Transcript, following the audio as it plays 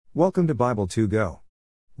Welcome to Bible to Go.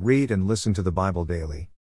 Read and listen to the Bible daily.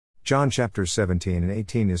 John chapters 17 and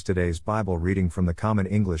 18 is today's Bible reading from the Common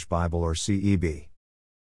English Bible or CEB.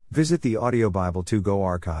 Visit the Audio Bible to Go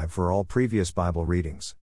archive for all previous Bible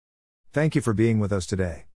readings. Thank you for being with us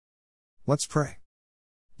today. Let's pray.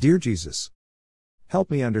 Dear Jesus,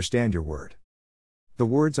 help me understand your word. The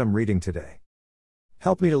words I'm reading today.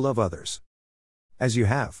 Help me to love others as you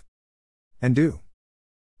have and do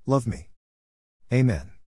love me.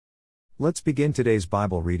 Amen. Let's begin today's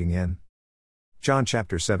Bible reading in John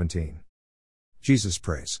chapter 17. Jesus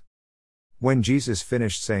prays. When Jesus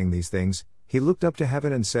finished saying these things, he looked up to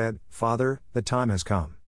heaven and said, Father, the time has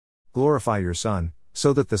come. Glorify your Son,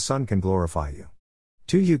 so that the Son can glorify you.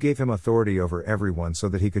 2. You gave him authority over everyone so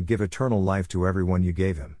that he could give eternal life to everyone you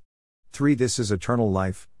gave him. 3. This is eternal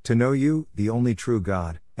life, to know you, the only true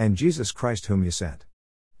God, and Jesus Christ whom you sent.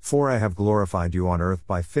 4. I have glorified you on earth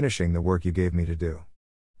by finishing the work you gave me to do.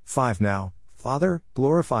 5. Now, Father,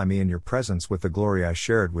 glorify me in your presence with the glory I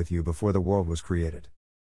shared with you before the world was created.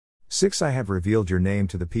 6. I have revealed your name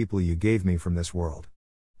to the people you gave me from this world.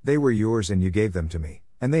 They were yours and you gave them to me,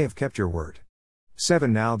 and they have kept your word.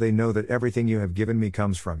 7. Now they know that everything you have given me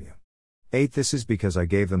comes from you. 8. This is because I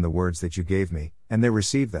gave them the words that you gave me, and they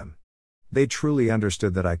received them. They truly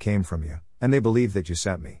understood that I came from you, and they believe that you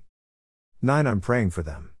sent me. 9. I'm praying for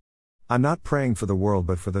them. I'm not praying for the world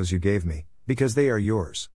but for those you gave me, because they are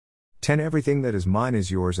yours. 10. Everything that is mine is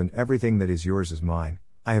yours and everything that is yours is mine.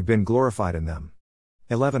 I have been glorified in them.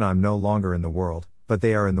 11. I'm no longer in the world, but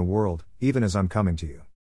they are in the world, even as I'm coming to you.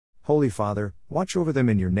 Holy Father, watch over them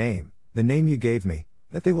in your name, the name you gave me,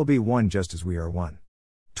 that they will be one just as we are one.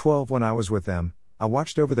 12. When I was with them, I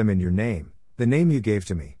watched over them in your name, the name you gave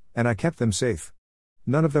to me, and I kept them safe.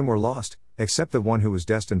 None of them were lost, except the one who was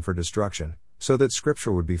destined for destruction, so that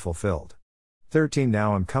Scripture would be fulfilled. 13.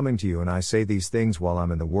 Now I'm coming to you and I say these things while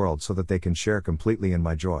I'm in the world so that they can share completely in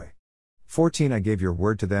my joy. 14. I gave your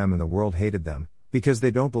word to them and the world hated them, because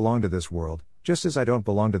they don't belong to this world, just as I don't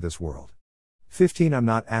belong to this world. 15. I'm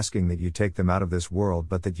not asking that you take them out of this world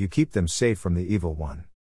but that you keep them safe from the evil one.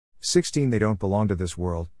 16. They don't belong to this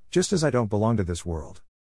world, just as I don't belong to this world.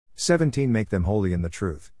 17. Make them holy in the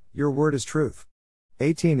truth, your word is truth.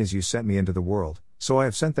 18. As you sent me into the world, so I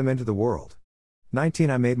have sent them into the world.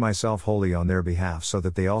 19. I made myself holy on their behalf so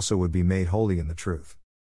that they also would be made holy in the truth.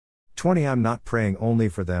 20. I'm not praying only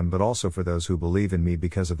for them but also for those who believe in me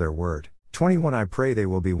because of their word. 21. I pray they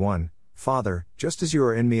will be one, Father, just as you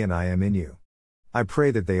are in me and I am in you. I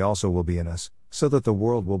pray that they also will be in us, so that the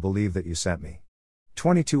world will believe that you sent me.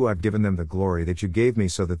 22. I've given them the glory that you gave me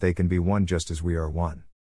so that they can be one just as we are one.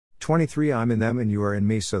 23. I'm in them and you are in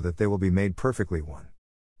me so that they will be made perfectly one.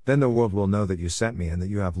 Then the world will know that you sent me and that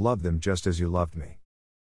you have loved them just as you loved me.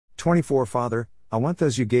 24. Father, I want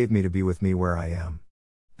those you gave me to be with me where I am.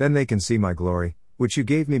 Then they can see my glory, which you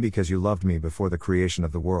gave me because you loved me before the creation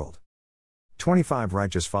of the world. 25.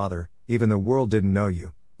 Righteous Father, even the world didn't know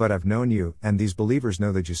you, but I've known you, and these believers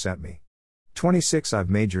know that you sent me. 26. I've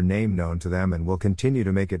made your name known to them and will continue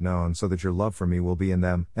to make it known so that your love for me will be in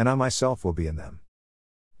them, and I myself will be in them.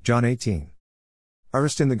 John 18.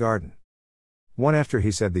 Arrest in the garden. 1. After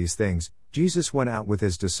he said these things, Jesus went out with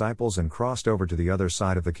his disciples and crossed over to the other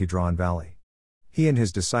side of the Kidron Valley. He and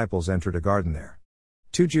his disciples entered a garden there.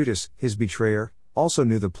 2. Judas, his betrayer, also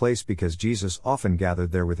knew the place because Jesus often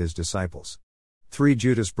gathered there with his disciples. 3.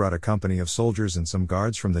 Judas brought a company of soldiers and some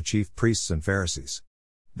guards from the chief priests and Pharisees.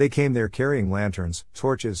 They came there carrying lanterns,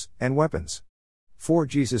 torches, and weapons. 4.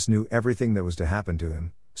 Jesus knew everything that was to happen to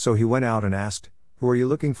him, so he went out and asked, Who are you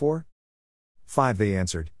looking for? 5. They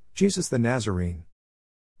answered, Jesus the Nazarene.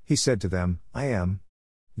 He said to them, I am.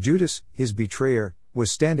 Judas, his betrayer,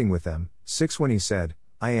 was standing with them. 6. When he said,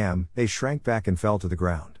 I am, they shrank back and fell to the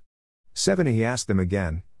ground. 7. He asked them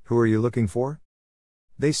again, Who are you looking for?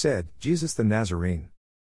 They said, Jesus the Nazarene.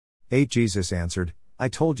 8. Jesus answered, I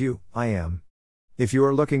told you, I am. If you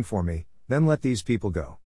are looking for me, then let these people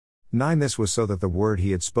go. 9. This was so that the word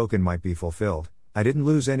he had spoken might be fulfilled, I didn't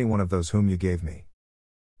lose any one of those whom you gave me.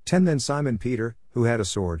 10. Then Simon Peter, who had a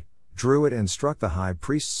sword, drew it and struck the high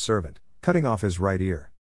priest's servant, cutting off his right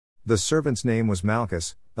ear. The servant's name was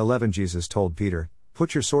Malchus. 11. Jesus told Peter,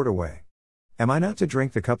 Put your sword away. Am I not to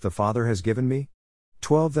drink the cup the Father has given me?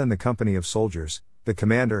 12. Then the company of soldiers, the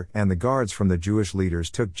commander, and the guards from the Jewish leaders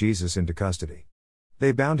took Jesus into custody.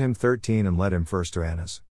 They bound him. 13. And led him first to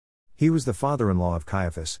Annas. He was the father-in-law of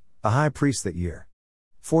Caiaphas, a high priest that year.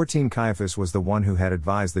 14. Caiaphas was the one who had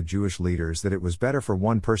advised the Jewish leaders that it was better for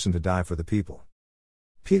one person to die for the people.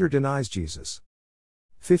 Peter denies Jesus.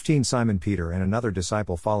 15. Simon Peter and another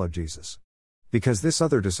disciple followed Jesus. Because this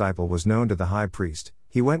other disciple was known to the high priest,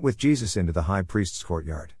 he went with Jesus into the high priest's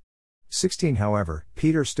courtyard. 16 However,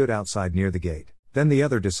 Peter stood outside near the gate. Then the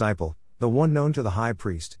other disciple, the one known to the high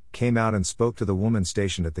priest, came out and spoke to the woman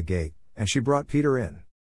stationed at the gate, and she brought Peter in.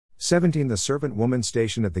 17 The servant woman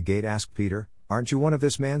stationed at the gate asked Peter, "Aren't you one of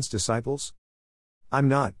this man's disciples?" "I'm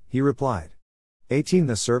not," he replied. 18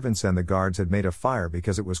 The servants and the guards had made a fire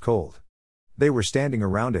because it was cold. They were standing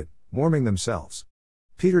around it, warming themselves.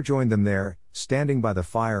 Peter joined them there, standing by the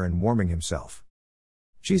fire and warming himself.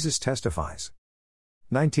 Jesus testifies.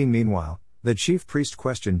 19 Meanwhile, the chief priest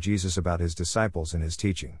questioned Jesus about his disciples and his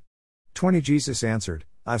teaching. 20 Jesus answered,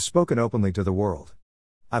 "I've spoken openly to the world.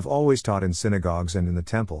 I've always taught in synagogues and in the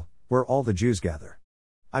temple, where all the Jews gather.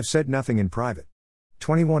 I've said nothing in private."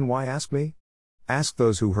 21 Why ask me? Ask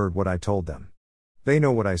those who heard what I told them. They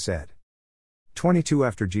know what I said. 22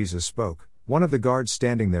 After Jesus spoke, one of the guards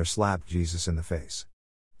standing there slapped Jesus in the face.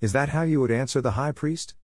 "Is that how you would answer the high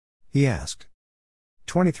priest?" he asked.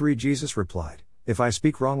 23 Jesus replied, "If I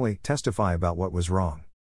speak wrongly, testify about what was wrong.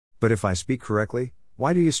 But if I speak correctly,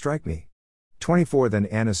 why do you strike me?" 24 Then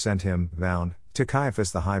Annas sent him, bound, to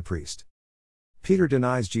Caiaphas the high priest. Peter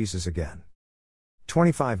denies Jesus again.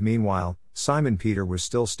 25 Meanwhile, Simon Peter was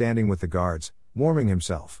still standing with the guards, warming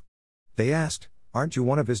himself. They asked, "Aren't you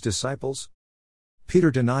one of his disciples?" Peter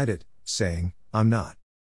denied it, saying, "I'm not."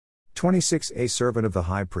 26 A servant of the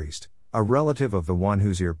high priest, a relative of the one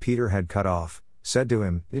whose ear Peter had cut off, said to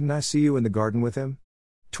him, "Didn't I see you in the garden with him?"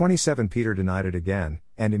 27 Peter denied it again,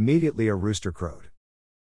 and immediately a rooster crowed.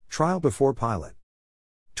 Trial before Pilate.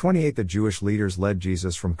 28 The Jewish leaders led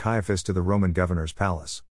Jesus from Caiaphas to the Roman governor's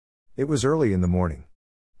palace. It was early in the morning.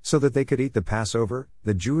 So that they could eat the Passover,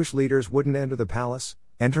 the Jewish leaders wouldn't enter the palace.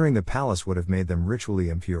 Entering the palace would have made them ritually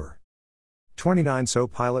impure. 29 So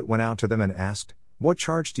Pilate went out to them and asked, "What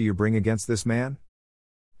charge do you bring against this man?"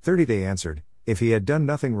 30 They answered, "If he had done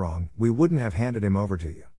nothing wrong, we wouldn't have handed him over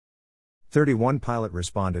to you." 31 Pilate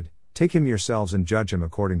responded, "Take him yourselves and judge him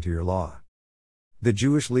according to your law." The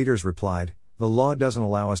Jewish leaders replied, "The law doesn't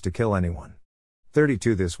allow us to kill anyone."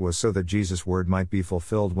 32 This was so that Jesus' word might be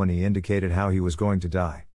fulfilled when he indicated how he was going to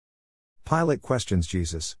die. Pilate questions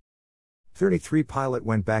Jesus. 33 Pilate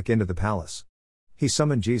went back into the palace. He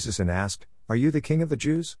summoned Jesus and asked, "Are you the king of the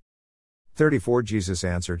Jews?" 34 Jesus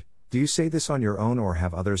answered, "Do you say this on your own or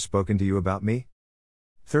have others spoken to you about me?"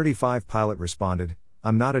 35 Pilate responded,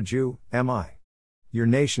 "I'm not a Jew, am I? Your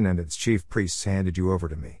nation and its chief priests handed you over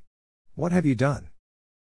to me. What have you done?"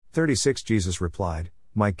 36 Jesus replied,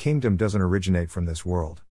 "My kingdom doesn't originate from this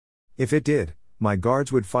world. If it did, my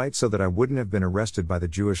guards would fight so that I wouldn't have been arrested by the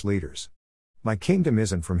Jewish leaders. My kingdom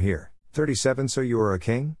isn't from here." 37 So you are a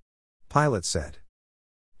king? Pilate said.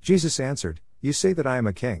 Jesus answered, "You say that I am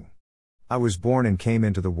a king. I was born and came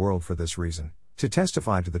into the world for this reason, to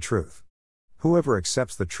testify to the truth. Whoever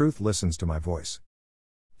accepts the truth listens to my voice."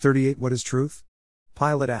 38 What is truth?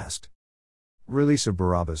 Pilate asked. Release of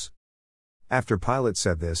Barabbas. After Pilate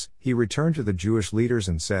said this, he returned to the Jewish leaders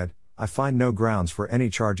and said, "I find no grounds for any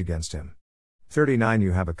charge against him." 39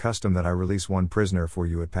 You have a custom that I release one prisoner for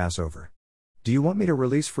you at Passover. Do you want me to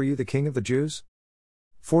release for you the king of the Jews?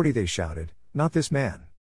 40 They shouted, "Not this man.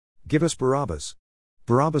 Give us Barabbas."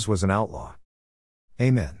 Barabbas was an outlaw.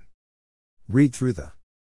 Amen. Read through the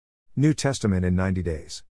New Testament in 90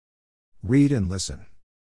 days. Read and listen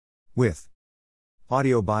with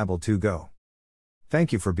Audio Bible to Go.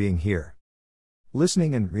 Thank you for being here.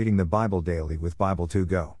 Listening and reading the Bible daily with Bible to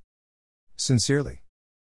Go. Sincerely,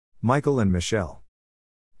 Michael and Michelle.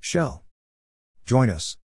 Shell. Join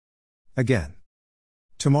us again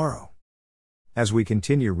tomorrow as we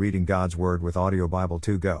continue reading God's Word with Audio Bible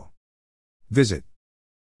to Go. Visit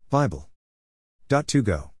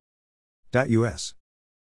Bible.togo.us.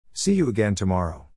 See you again tomorrow.